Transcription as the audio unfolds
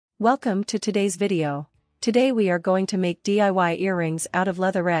Welcome to today's video. Today we are going to make DIY earrings out of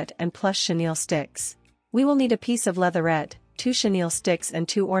leatherette and plush chenille sticks. We will need a piece of leatherette, 2 chenille sticks and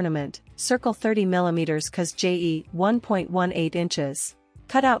 2 ornament, circle 30 mm cos JE 1.18 inches.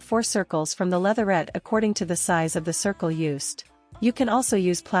 Cut out 4 circles from the leatherette according to the size of the circle used. You can also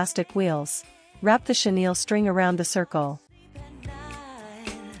use plastic wheels. Wrap the chenille string around the circle.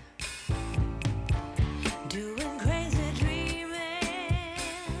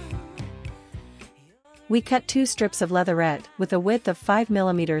 We cut 2 strips of leatherette with a width of 5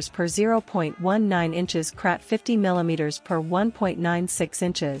 mm per 0.19 inches crat 50 mm per 1.96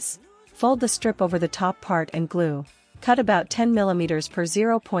 inches. Fold the strip over the top part and glue. Cut about 10 mm per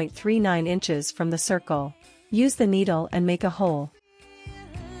 0.39 inches from the circle. Use the needle and make a hole.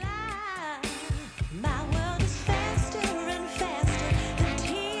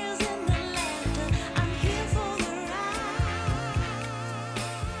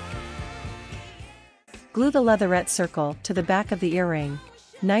 Glue the leatherette circle to the back of the earring.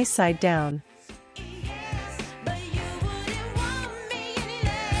 Nice side down.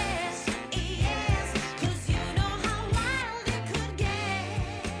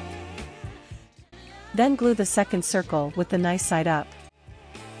 Then glue the second circle with the nice side up.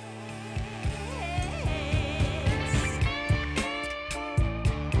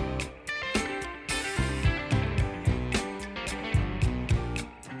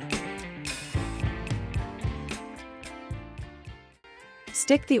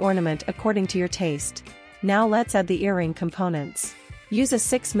 Stick the ornament according to your taste. Now let's add the earring components. Use a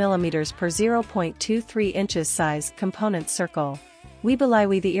 6 mm per 0.23 inches size component circle. We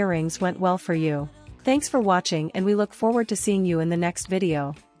believe the earrings went well for you. Thanks for watching and we look forward to seeing you in the next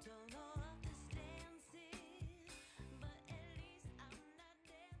video.